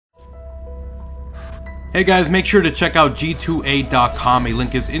Hey guys, make sure to check out G2A.com. A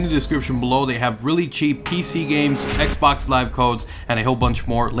link is in the description below. They have really cheap PC games, Xbox Live codes, and a whole bunch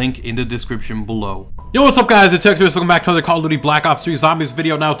more. Link in the description below. Yo, what's up guys, it's Hector. Welcome back to another Call of Duty Black Ops 3 Zombies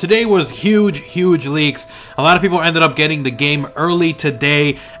video. Now, today was huge leaks. A lot of people ended up getting the game early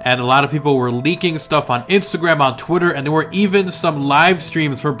today, and a lot of people were leaking stuff on Instagram, on Twitter, and there were even some live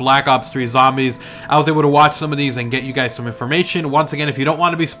streams for Black Ops 3 Zombies. I was able to watch some of these and get you guys some information. Once again, if you don't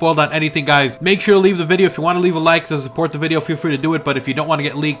want to be spoiled on anything, guys, make sure to leave the video. If you want to leave a like to support the video, feel free to do it. But if you don't want to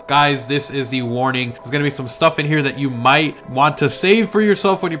get leaked, guys, this is the warning. There's going to be some stuff in here that you might want to save for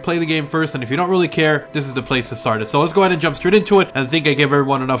yourself when you play the game first, and if you don't really care, this is the place to start it. So let's go ahead and jump straight into it, and I think I gave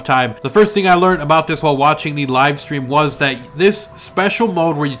everyone enough time. The first thing I learned about this while watching the live stream was that this special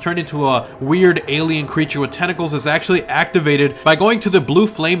mode where you turn into a weird alien creature with tentacles is actually activated by going to the blue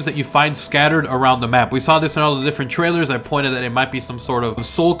flames that you find scattered around the map. We saw this in all the different trailers. I pointed that it might be some sort of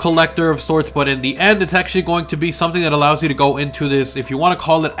soul collector of sorts, but in the end, it's actually going to be something that allows you to go into this, if you want to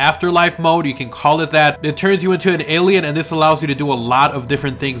call it afterlife mode, you can call it that. It turns you into an alien, and this allows you to do a lot of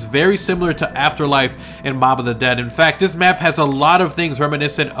different things, very similar to Afterlife in Mob of the Dead. In fact, this map has a lot of things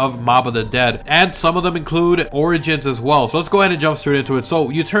reminiscent of Mob of the Dead, and some of them include Origins as well. So let's go ahead and jump straight into it. So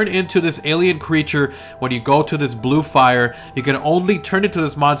you turn into this alien creature when you go to this blue fire. You can only turn into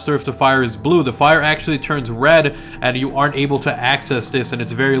this monster if the fire is blue. The fire actually turns red, and you aren't able to access this, and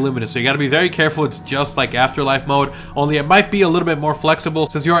it's very limited. So you got to be very careful. It's just like Afterlife mode, only it might be a little bit more flexible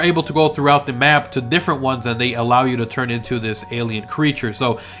since you are able to go throughout the map to different ones, and they allow you to turn into this alien creature.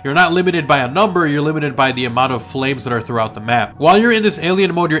 So you're not limited by a number, you're limited by the amount of flames that are throughout the map. While you're in this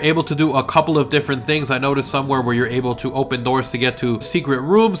alien mode, you're able to do a couple of different things. I noticed somewhere where you're able to open doors to get to secret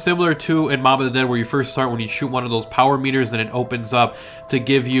rooms, similar to in Mob of the Dead where you first start when you shoot one of those power meters, then it opens up to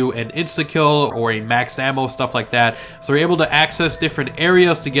give you an insta-kill or a max ammo, stuff like that. So you're able to access different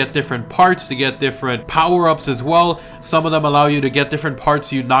areas to get different parts, to get different power-ups as well. Some of them allow you to get different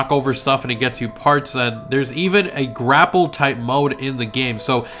parts. You knock over stuff and it gets you parts, and there's even a grapple type mode in the game.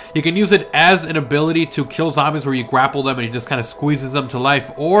 So you can use it as an ability to kill zombies where you grapple them and he just kind of squeezes them to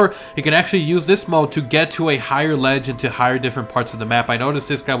life, or you can actually use this mode to get to a higher ledge and to higher different parts of the map. I noticed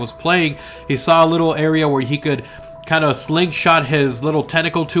this guy was playing, he saw a little area where he could kind of slingshot his little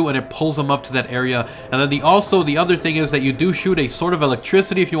tentacle to, and it pulls him up to that area. And then the other thing is that you do shoot a sort of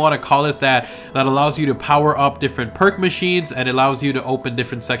electricity, if you want to call it that, that allows you to power up different perk machines and allows you to open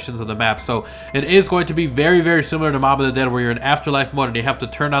different sections of the map. So it is going to be very similar to Mob of the Dead where you're in Afterlife mode and you have to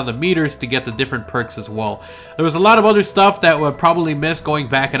turn on the meters to get the different perks as well. There was a lot of other stuff that would probably miss going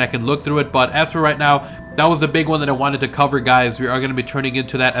back, and I can look through it, but as for right now, that was the big one that I wanted to cover, guys. We are going to be turning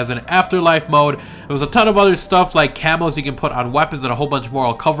into that as an Afterlife mode. There was a ton of other stuff like camos you can put on weapons and a whole bunch more.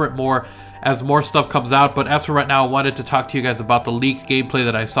 I'll cover it more as more stuff comes out, but as for right now, I wanted to talk to you guys about the leaked gameplay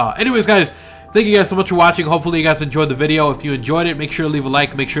that I saw. Anyways, guys, thank you guys so much for watching. Hopefully you guys enjoyed the video. If you enjoyed it, make sure to leave a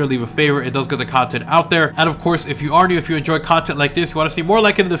like, make sure to leave a favorite. It does get the content out there. And of course, if you are new, if you enjoy content like this, you want to see more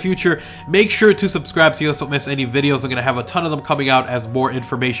like it in the future, make sure to subscribe so you guys don't miss any videos. I'm going to have a ton of them coming out as more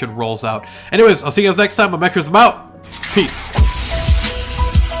information rolls out. Anyways, I'll see you guys next time. I'm Ekers. I'm out. Peace.